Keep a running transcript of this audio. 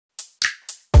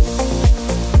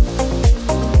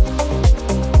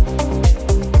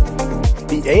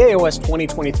AAOS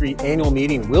 2023 annual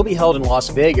meeting will be held in Las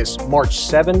Vegas, March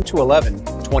 7 to 11,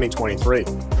 2023.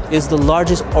 It's the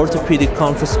largest orthopedic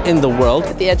conference in the world.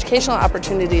 The educational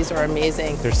opportunities are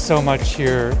amazing. There's so much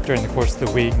here during the course of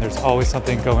the week, and there's always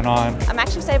something going on. I'm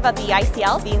actually excited about the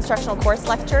ICL, the instructional course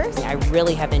lectures. I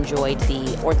really have enjoyed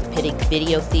the orthopedic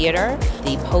video theater,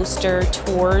 the poster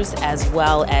tours, as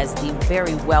well as the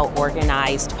very well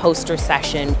organized poster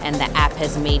session, and the app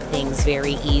has made things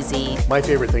very easy. My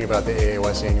favorite thing about the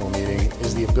AAOS annual meeting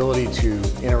is the ability to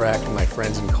interact with my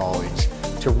friends and colleagues,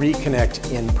 to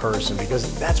reconnect in person,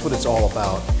 because that's what it's all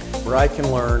about, where I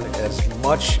can learn as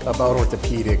much about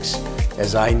orthopedics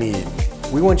as I need.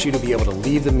 We want you to be able to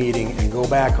leave the meeting and go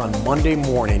back on Monday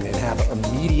morning and have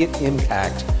immediate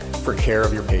impact for care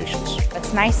of your patients.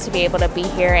 It's nice to be able to be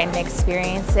here and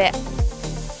experience it.